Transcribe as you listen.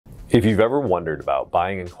If you've ever wondered about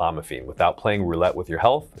buying Enclomiphene without playing roulette with your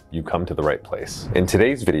health, you've come to the right place. In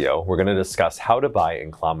today's video, we're going to discuss how to buy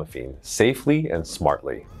Enclomiphene safely and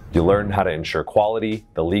smartly. You'll learn how to ensure quality,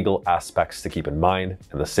 the legal aspects to keep in mind,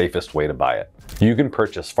 and the safest way to buy it. You can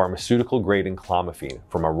purchase pharmaceutical-grade Enclomiphene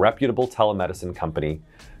from a reputable telemedicine company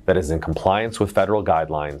that is in compliance with federal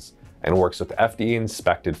guidelines and works with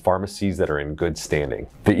FDA-inspected pharmacies that are in good standing.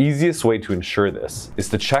 The easiest way to ensure this is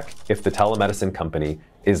to check if the telemedicine company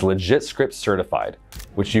is LegitScript certified,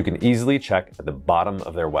 which you can easily check at the bottom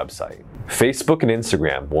of their website. Facebook and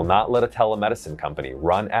Instagram will not let a telemedicine company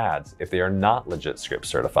run ads if they are not LegitScript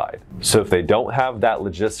certified. So if they don't have that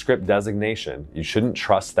LegitScript designation, you shouldn't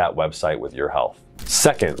trust that website with your health.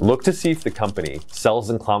 Second, look to see if the company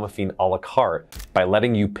sells Enclomiphene a la carte by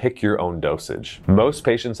letting you pick your own dosage. Most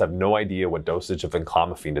patients have no idea what dosage of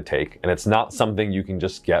Enclomiphene to take, and it's not something you can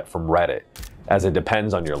just get from Reddit, as it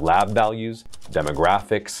depends on your lab values,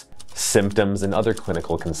 demographics, symptoms, and other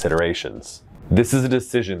clinical considerations. This is a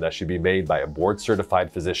decision that should be made by a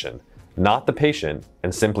board-certified physician, not the patient,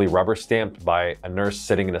 and simply rubber-stamped by a nurse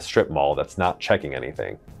sitting in a strip mall that's not checking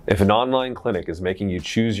anything. If an online clinic is making you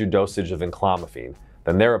choose your dosage of Enclomiphene,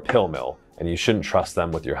 then they're a pill mill, and you shouldn't trust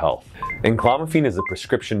them with your health. Enclomiphene is a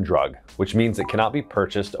prescription drug, which means it cannot be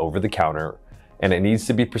purchased over the counter, and it needs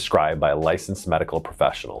to be prescribed by a licensed medical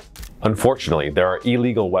professional. Unfortunately, there are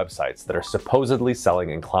illegal websites that are supposedly selling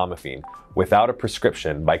Enclomiphene without a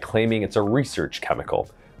prescription by claiming it's a research chemical,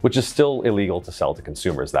 which is still illegal to sell to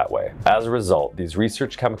consumers that way. As a result, these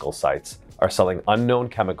research chemical sites are selling unknown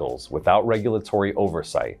chemicals without regulatory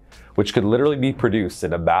oversight, which could literally be produced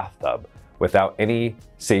in a bathtub without any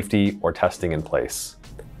safety or testing in place.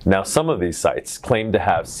 Now, some of these sites claim to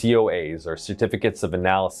have COAs, or certificates of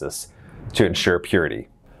analysis, to ensure purity.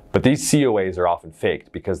 But these COAs are often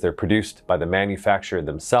faked because they're produced by the manufacturer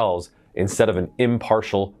themselves instead of an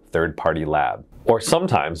impartial third-party lab, or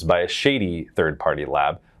sometimes by a shady third-party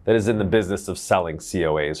lab that is in the business of selling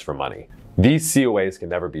COAs for money. These COAs can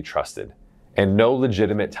never be trusted, and no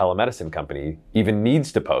legitimate telemedicine company even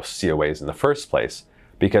needs to post COAs in the first place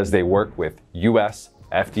because they work with US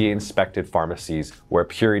FDA-inspected pharmacies where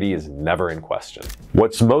purity is never in question.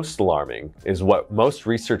 What's most alarming is what most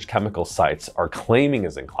research chemical sites are claiming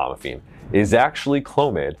is Enclomiphene is actually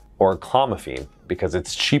Clomid or Enclomiphene because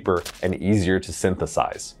it's cheaper and easier to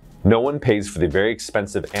synthesize. No one pays for the very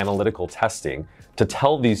expensive analytical testing to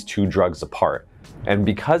tell these two drugs apart, and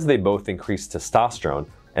because they both increase testosterone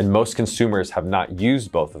and most consumers have not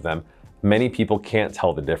used both of them, many people can't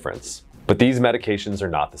tell the difference. But these medications are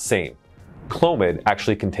not the same. Clomid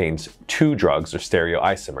actually contains two drugs or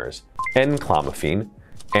stereoisomers, Enclomiphene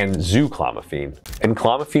and Zuclomiphene.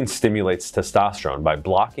 Enclomiphene stimulates testosterone by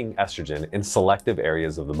blocking estrogen in selective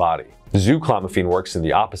areas of the body. Zuclomiphene works in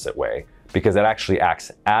the opposite way because it actually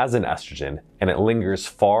acts as an estrogen and it lingers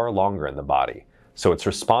far longer in the body, so it's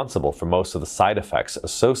responsible for most of the side effects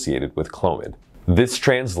associated with Clomid. This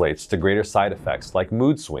translates to greater side effects like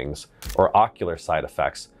mood swings or ocular side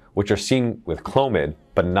effects, which are seen with Clomid,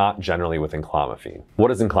 but not generally with Enclomiphene.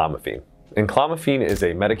 What is Enclomiphene? Enclomiphene is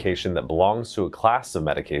a medication that belongs to a class of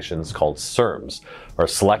medications called SERMs, or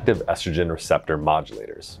selective estrogen receptor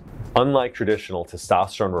modulators. Unlike traditional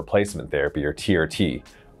testosterone replacement therapy, or TRT,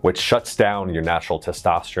 which shuts down your natural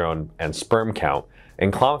testosterone and sperm count,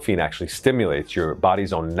 Enclomiphene actually stimulates your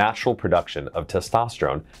body's own natural production of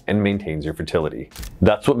testosterone and maintains your fertility.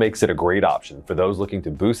 That's what makes it a great option for those looking to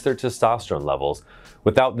boost their testosterone levels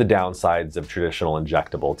without the downsides of traditional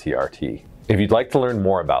injectable TRT. If you'd like to learn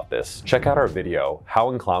more about this, check out our video,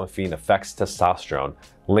 How Enclomiphene Affects Testosterone,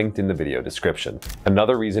 linked in the video description.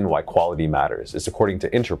 Another reason why quality matters is, according to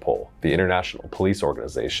Interpol, the International Police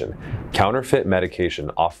Organization, counterfeit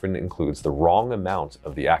medication often includes the wrong amount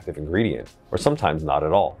of the active ingredient, or sometimes not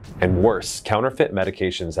at all. And worse, counterfeit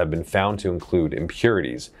medications have been found to include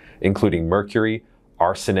impurities, including mercury,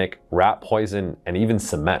 arsenic, rat poison, and even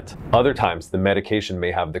cement. Other times, the medication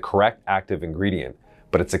may have the correct active ingredient,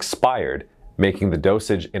 but it's expired, making the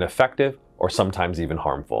dosage ineffective or sometimes even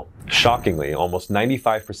harmful. Shockingly, almost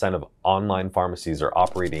 95% of online pharmacies are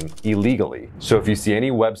operating illegally. So if you see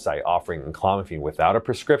any website offering Enclomiphene without a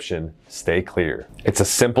prescription, stay clear. It's a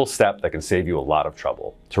simple step that can save you a lot of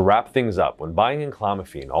trouble. To wrap things up, when buying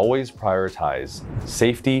Enclomiphene, always prioritize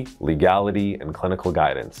safety, legality, and clinical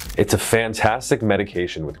guidance. It's a fantastic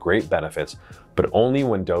medication with great benefits, but only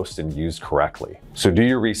when dosed and used correctly. So do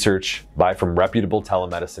your research, buy from reputable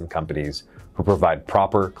telemedicine companies who provide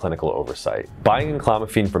proper clinical oversight. Buying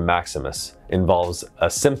Enclomiphene from Maximus involves a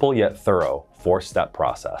simple yet thorough 4-step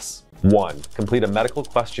process. 1. Complete a medical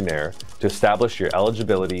questionnaire to establish your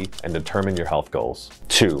eligibility and determine your health goals.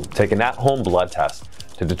 2. Take an at-home blood test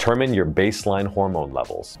to determine your baseline hormone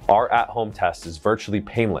levels. Our at-home test is virtually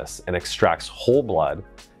painless and extracts whole blood,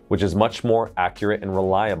 which is much more accurate and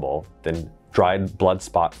reliable than dried blood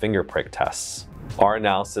spot finger prick tests. Our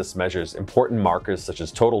analysis measures important markers such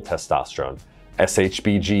as total testosterone,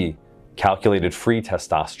 SHBG, calculated free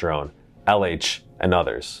testosterone, LH, and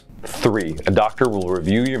others. 3. A doctor will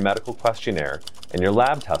review your medical questionnaire and your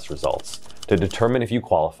lab test results to determine if you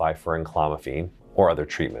qualify for Enclomiphene or other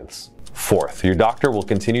treatments. 4th, your doctor will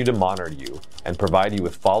continue to monitor you and provide you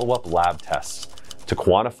with follow-up lab tests to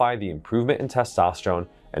quantify the improvement in testosterone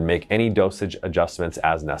and make any dosage adjustments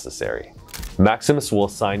as necessary. Maximus will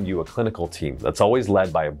assign you a clinical team that's always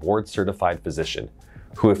led by a board-certified physician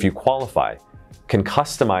who, if you qualify, can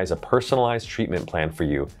customize a personalized treatment plan for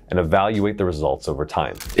you and evaluate the results over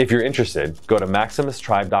time. If you're interested, go to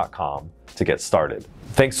MaximusTribe.com to get started.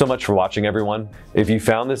 Thanks so much for watching, everyone. If you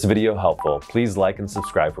found this video helpful, please like and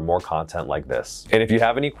subscribe for more content like this. And if you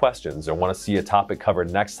have any questions or want to see a topic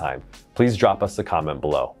covered next time, please drop us a comment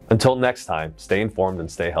below. Until next time, stay informed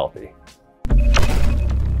and stay healthy.